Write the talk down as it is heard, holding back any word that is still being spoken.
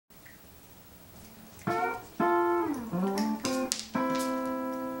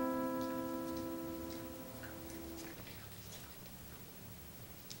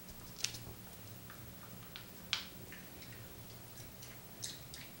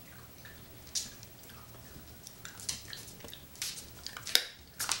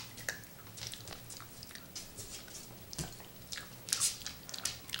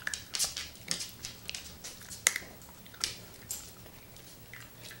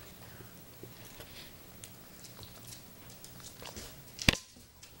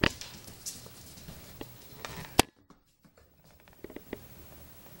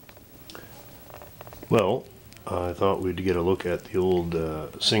Well, I thought we'd get a look at the old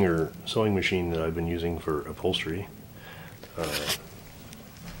Singer sewing machine that I've been using for upholstery.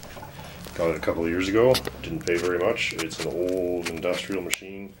 Got it a couple of years ago, didn't pay very much. It's an old industrial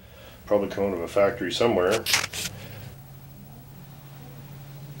machine, probably come out of a factory somewhere. It's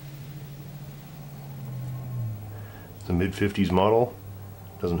a mid-50s model,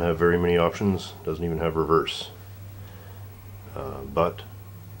 doesn't have very many options, doesn't even have reverse. But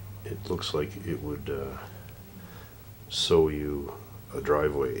it looks like it would sew you a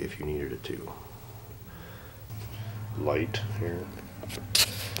driveway if you needed it to. Light here.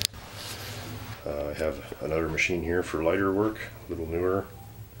 I have another machine here for lighter work, a little newer.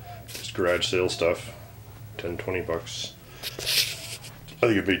 Just garage sale stuff, 10-20 bucks. I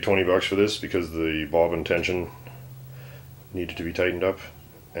think it'd be 20 bucks for this because the bobbin tension needed to be tightened up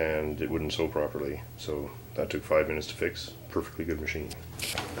and it wouldn't sew properly. So that took 5 minutes to fix. Perfectly good machine.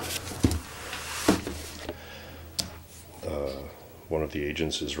 One of the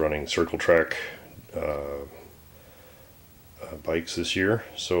agents is running Circle Track bikes this year,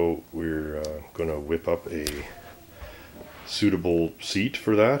 so we're going to whip up a suitable seat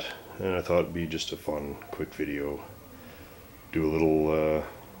for that, and I thought it'd be just a fun quick video. Do a little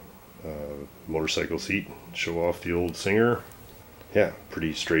motorcycle seat, show off the old Singer. Yeah,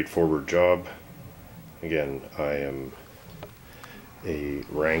 pretty straightforward job. Again, I am a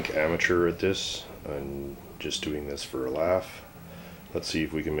rank amateur at this. I'm just doing this for a laugh. Let's see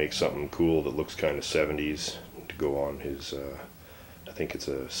if we can make something cool that looks kind of 70s to go on his, I think it's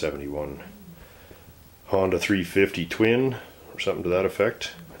a 71 Honda 350 twin or something to that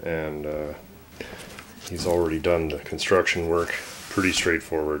effect. And he's already done the construction work, pretty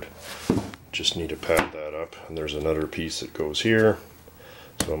straightforward. Just need to pad that up, and there's another piece that goes here.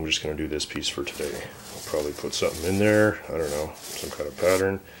 So I'm just going to do this piece for today. I'll probably put something in there, I don't know, some kind of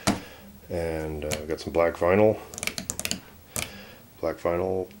pattern. And I've got some black vinyl. Black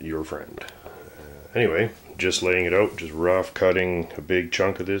vinyl, your friend. Anyway, just laying it out, just rough cutting a big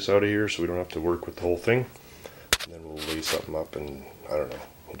chunk of this out of here so we don't have to work with the whole thing. And then we'll lay something up and, I don't know,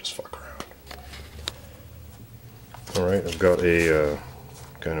 we'll just fuck around. Alright, I've got a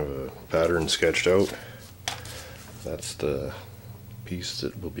kind of a pattern sketched out. That's the piece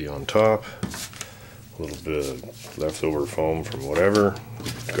that will be on top. A little bit of leftover foam from whatever,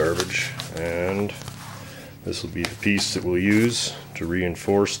 garbage, and this will be the piece that we'll use to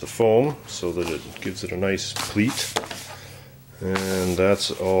reinforce the foam so that it gives it a nice pleat. And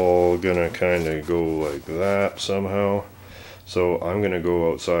that's all gonna kind of go like that somehow. So I'm gonna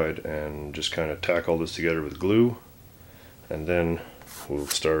go outside and just kind of tack all this together with glue, and then we'll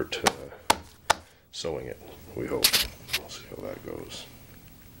start sewing it, we hope. We'll see how that goes.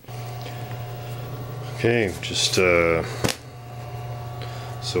 Okay, just sewed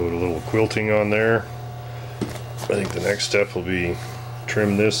a little quilting on there. I think the next step will be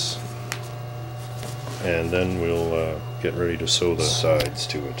trim this, and then we'll get ready to sew the sides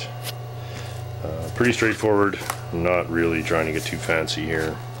to it. Pretty straightforward, not really trying to get too fancy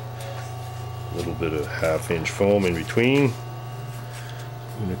here. A little bit of 1/2 inch foam in between.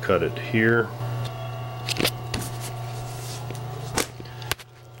 I'm going to cut it here.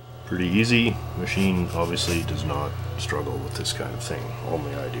 Pretty easy. Machine obviously does not struggle with this kind of thing,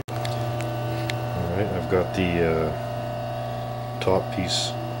 only I do. Alright, I've got the top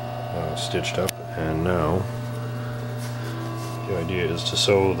piece stitched up, and now the idea is to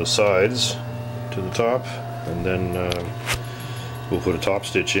sew the sides to the top, and then we'll put a top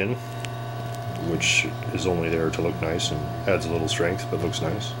stitch in, which is only there to look nice and adds a little strength but looks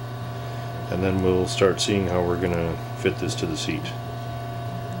nice. And then we'll start seeing how we're going to fit this to the seat.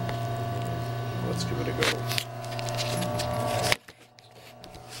 Let's give it a go.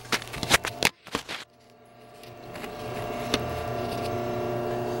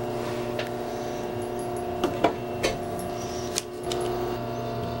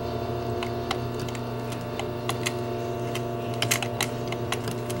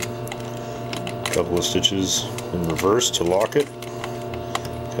 Couple of stitches in reverse to lock it,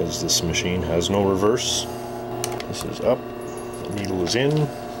 because this machine has no reverse. This is up, the needle is in, turn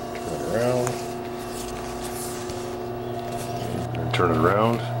it around, and turn it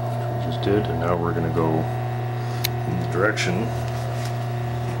around, which we just did, and now we're going to go in the direction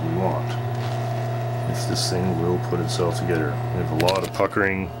we want. If this thing will put itself together. We have a lot of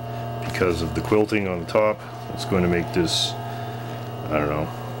puckering because of the quilting on the top. It's going to make this, I don't know,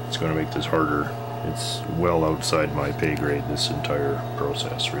 it's going to make this harder. It's well outside my pay grade, this entire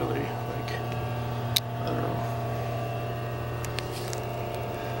process, really. Like, I don't know.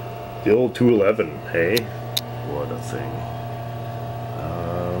 The old 211, hey? What a thing.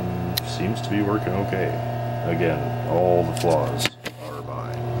 seems to be working okay. Again, all the flaws are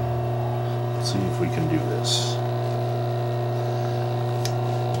mine. Let's see if we can do this.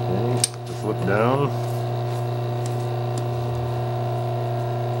 Okay, put the foot down.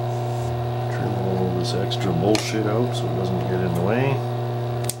 Trim all this extra bullshit out so it doesn't get in the way.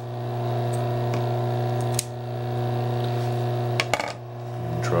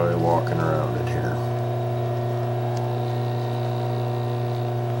 And try walking around it here.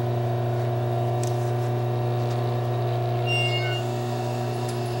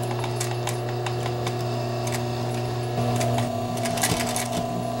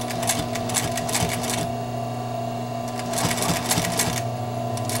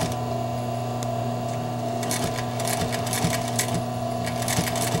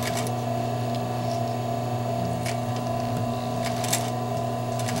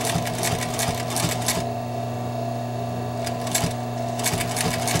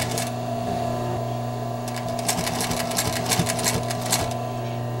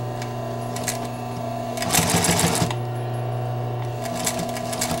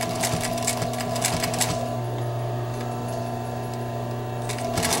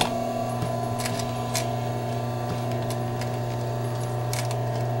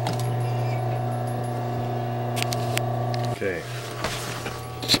 Okay,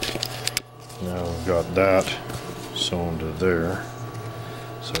 now we've got that sewn to there,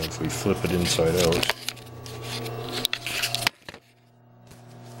 so if we flip it inside out,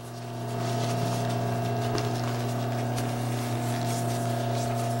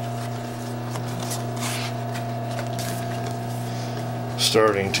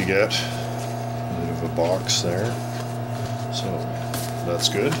 starting to get a bit of a box there, so that's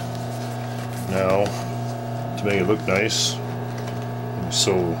good. Now, to make it look nice,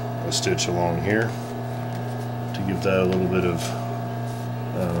 sew a stitch along here to give that a little bit of,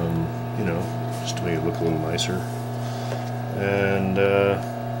 you know, just to make it look a little nicer,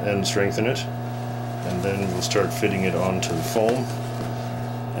 and strengthen it. And then we'll start fitting it onto the foam,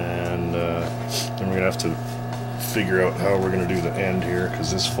 and then we're gonna have to figure out how we're gonna do the end here,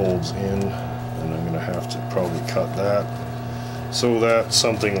 because this folds in, and I'm gonna have to probably cut that so that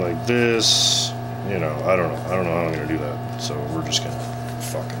something like this. You know, I don't know how I'm gonna do that, so we're just gonna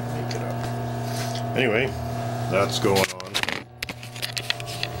fucking make it up. Anyway, that's going on.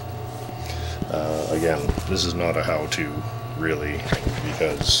 Again, this is not a how-to, really,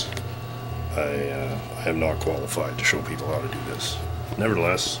 because I am not qualified to show people how to do this.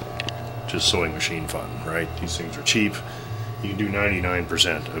 Nevertheless, just sewing machine fun, right? These things are cheap. You can do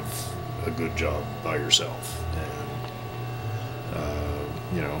 99% of a good job by yourself.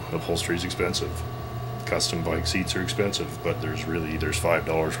 You know, upholstery is expensive. Custom bike seats are expensive, but there's $5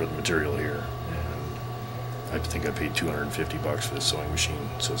 worth of material here, and I think I paid $250 for this sewing machine,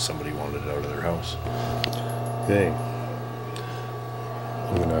 so somebody wanted it out of their house. Okay,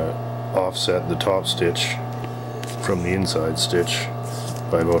 I'm gonna offset the top stitch from the inside stitch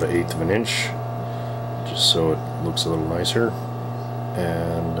by about 1/8 of an inch, just so it looks a little nicer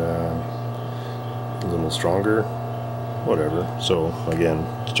and a little stronger. Whatever. So again,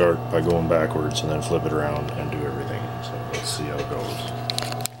 start by going backwards and then flip it around and do everything. So let's see how it goes.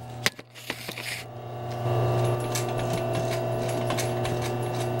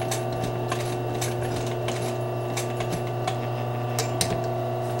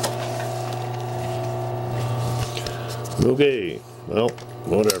 Okay, well,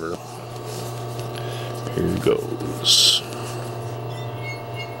 whatever. Here goes.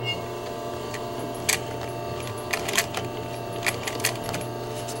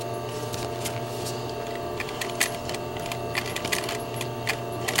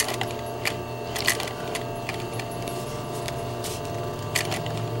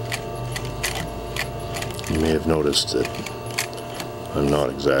 You may have noticed that I'm not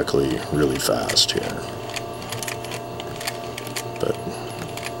exactly really fast here, but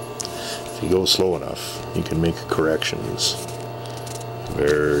if you go slow enough, you can make corrections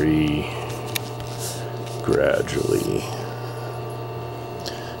very gradually.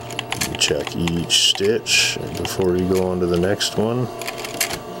 You check each stitch, and before you go on to the next one,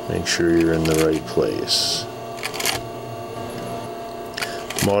 make sure you're in the right place.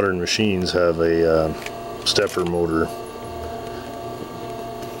 Modern machines have a stepper motor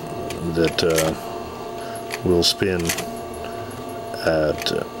that will spin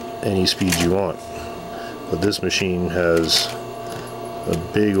at any speed you want, but this machine has a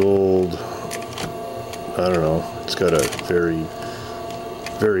big old, I don't know, it's got a very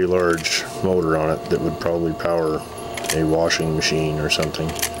large motor on it that would probably power a washing machine or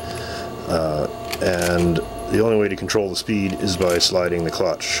something, and the only way to control the speed is by sliding the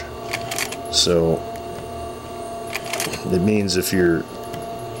clutch. So it means if you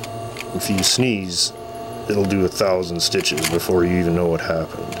sneeze, it'll do 1,000 stitches before you even know what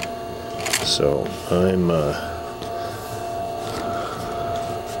happened. So I'm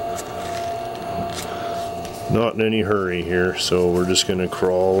not in any hurry here, so we're just gonna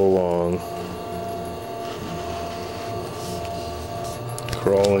crawl along.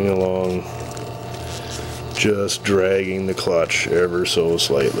 Crawling along, just dragging the clutch ever so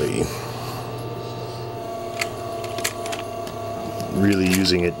slightly. Really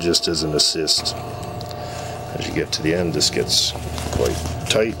using it just as an assist. As you get to the end, this gets quite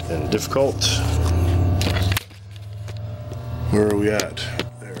tight and difficult. Where are we at?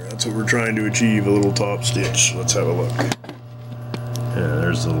 There, that's what we're trying to achieve, a little top stitch. Let's have a look. Yeah,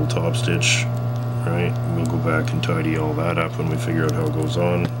 there's the little top stitch. Right, we'll go back and tidy all that up when we figure out how it goes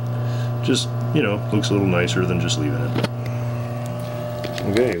on. Just, you know, looks a little nicer than just leaving it.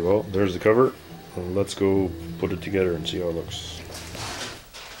 Okay, well, there's the cover. Let's go put it together and see how it looks.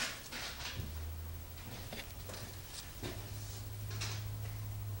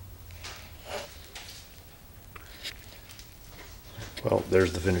 Well,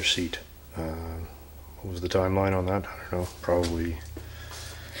 there's the finished seat. What was the timeline on that? I don't know, probably...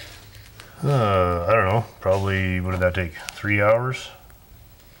 I don't know, probably, what did that take? 3 hours?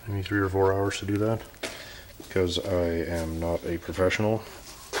 Maybe 3 or 4 hours to do that? Because I am not a professional.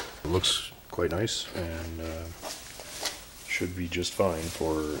 It looks quite nice and should be just fine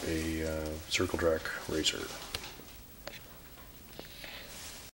for a circle track racer.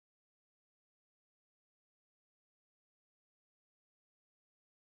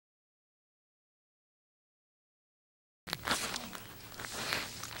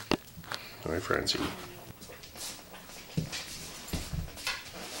 All right, Francy.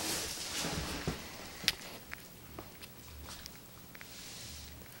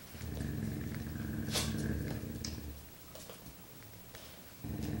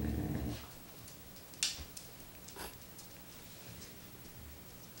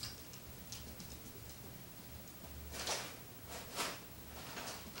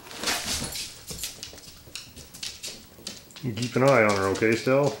 You keep an eye on her, okay,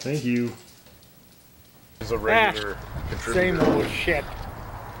 Stel? Thank you. A regular contributor. Same old shit.